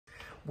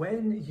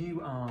When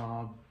you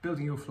are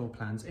building your floor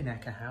plans in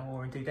Ekahau,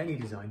 or indeed any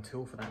design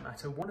tool for that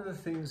matter, one of the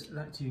things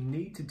that you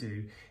need to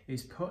do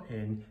is put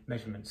in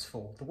measurements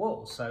for the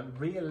walls. So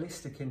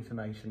realistic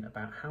information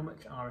about how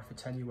much RF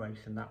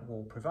attenuation that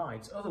wall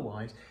provides.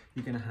 Otherwise,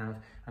 you're going to have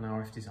an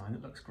RF design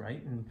that looks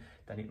great and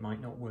then it might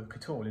not work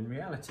at all in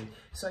reality.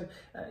 So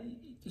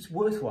it's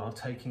worthwhile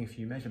taking a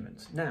few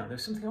measurements. Now,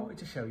 there's something I wanted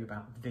to show you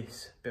about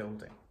this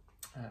building.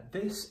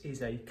 This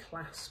is a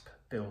CLASP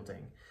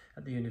building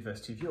at the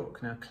University of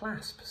York. Now,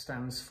 CLASP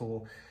stands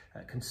for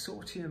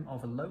Consortium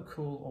of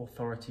Local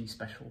Authority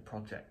Special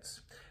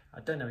Projects.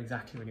 I don't know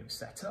exactly when it was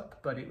set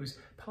up, but it was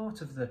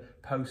part of the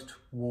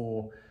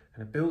post-war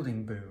kind of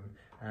building boom,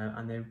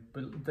 and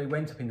they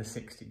went up in the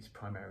 60s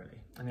primarily.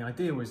 And the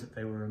idea was that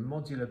they were a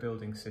modular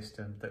building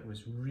system that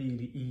was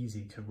really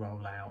easy to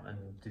roll out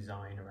and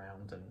design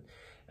around. And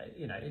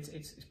you know,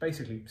 it's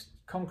basically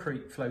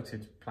concrete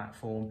floated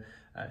platform,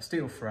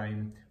 steel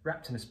frame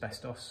wrapped in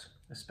asbestos.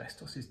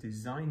 Asbestos is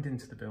designed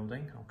into the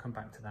building, I'll come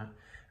back to that,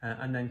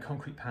 and then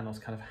concrete panels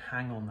kind of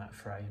hang on that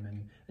frame,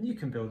 and you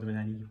can build them in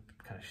any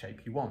kind of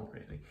shape you want,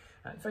 really.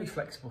 Very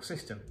flexible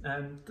system,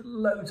 and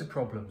loads of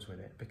problems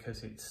with it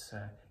because it's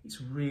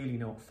really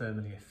not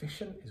thermally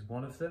efficient is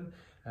one of them.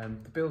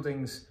 The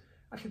buildings,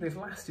 actually they've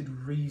lasted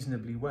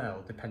reasonably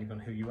well depending on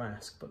who you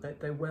ask, but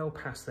they're well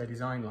past their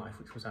design life,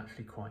 which was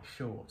actually quite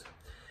short.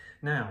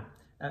 Now,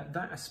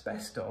 that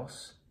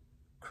asbestos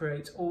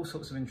creates all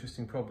sorts of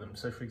interesting problems.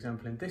 So for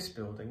example, in this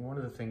building, one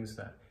of the things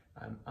that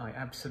I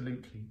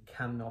absolutely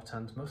cannot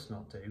and must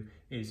not do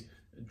is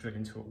drill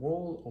into a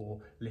wall or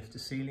lift a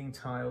ceiling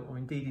tile, or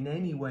indeed in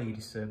any way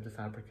disturb the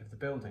fabric of the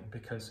building,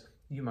 because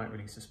you might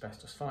release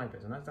asbestos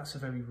fibres, and that's a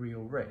very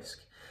real risk.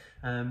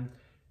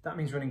 That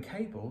means running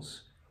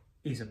cables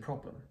is a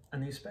problem,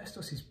 and the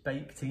asbestos is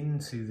baked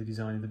into the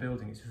design of the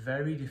building. It's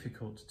very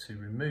difficult to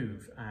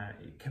remove.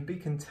 It can be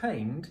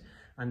contained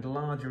and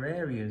larger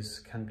areas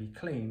can be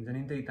cleaned, and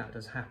indeed that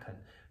does happen,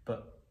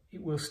 but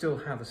it will still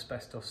have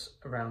asbestos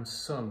around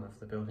some of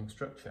the building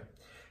structure.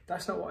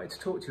 That's not what I had to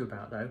talk to you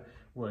about though,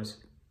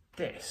 was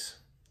this.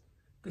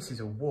 This is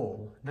a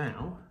wall.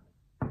 Now,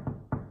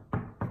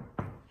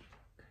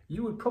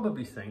 you would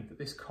probably think that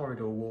this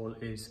corridor wall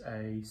is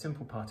a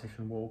simple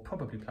partition wall,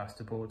 probably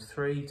plasterboard,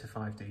 3 to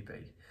 5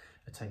 dB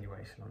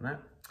attenuation on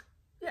that.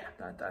 Yeah,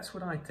 that's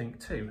what I think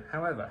too.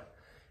 However,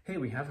 here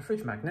we have a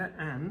fridge magnet,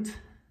 and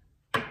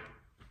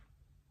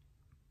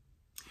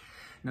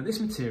now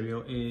this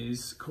material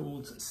is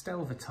called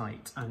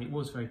stelvatite, and it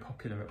was very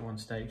popular at one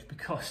stage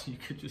because you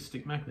could just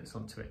stick magnets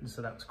onto it, and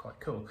so that was quite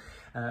cool.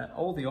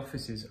 All the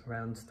offices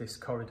around this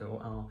corridor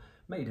are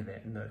made of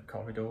it, and the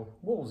corridor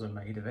walls are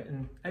made of it,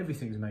 and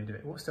everything's made of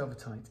it. What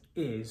stelvatite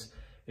is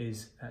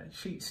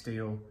sheet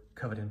steel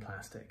covered in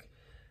plastic.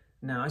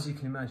 Now, as you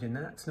can imagine,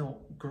 that's not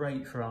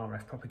great for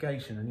RF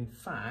propagation, and in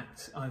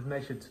fact, I've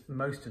measured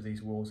most of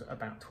these walls at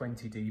about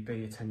 20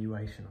 dB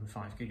attenuation on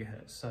 5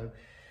 gigahertz. So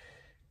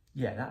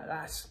yeah,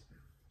 that's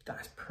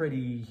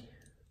pretty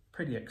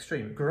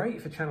extreme.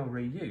 Great for channel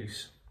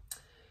reuse.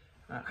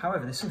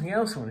 However, there's something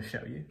else I want to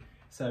show you.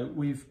 So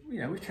we've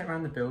checked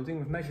around the building,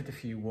 we've measured a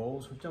few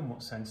walls, we've done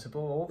what's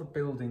sensible. All the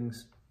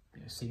buildings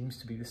seems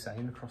to be the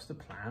same across the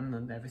plan,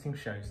 and everything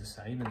shows the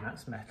same, and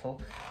that's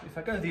metal. If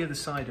I go to the other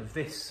side of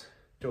this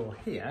door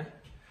here,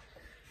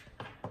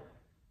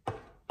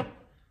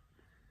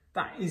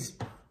 that is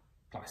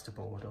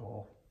plasterboard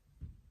or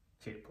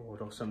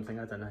chipboard or something,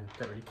 I don't know,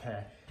 don't really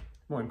care.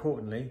 More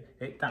importantly,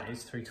 that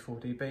is 3 to 4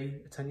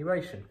 dB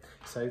attenuation.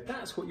 So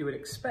that's what you would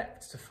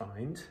expect to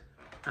find,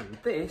 and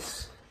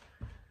this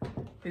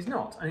is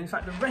not. And in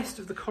fact, the rest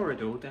of the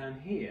corridor down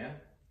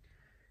here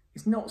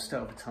is not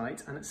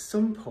stelvatite, and at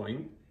some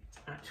point it's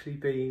actually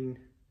been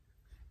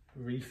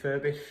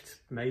refurbished,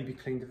 maybe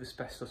cleaned of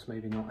asbestos,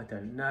 maybe not, I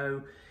don't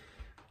know.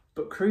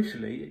 But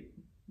crucially, it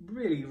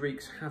really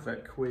wreaks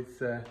havoc with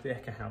the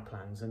Ekahau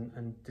plans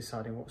and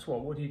deciding what's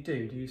what. What do you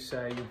do? Do you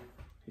say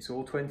it's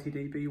all 20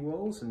 dB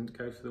walls and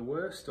go for the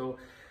worst, or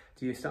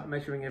do you start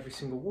measuring every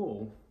single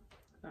wall?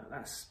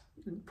 That's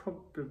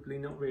probably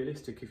not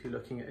realistic if you're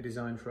looking at a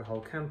design for a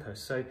whole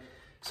campus. So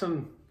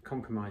some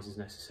compromise is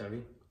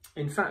necessary.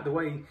 In fact, the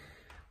way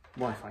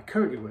Wi-Fi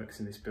currently works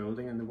in this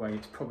building, and the way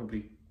it's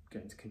probably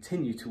going to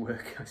continue to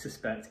work, I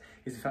suspect,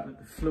 is the fact that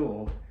the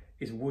floor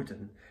is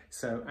wooden.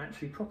 So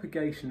actually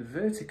propagation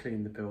vertically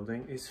in the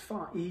building is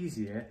far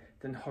easier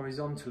than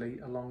horizontally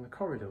along the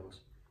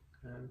corridors.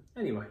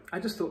 Anyway, I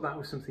just thought that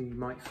was something you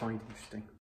might find interesting.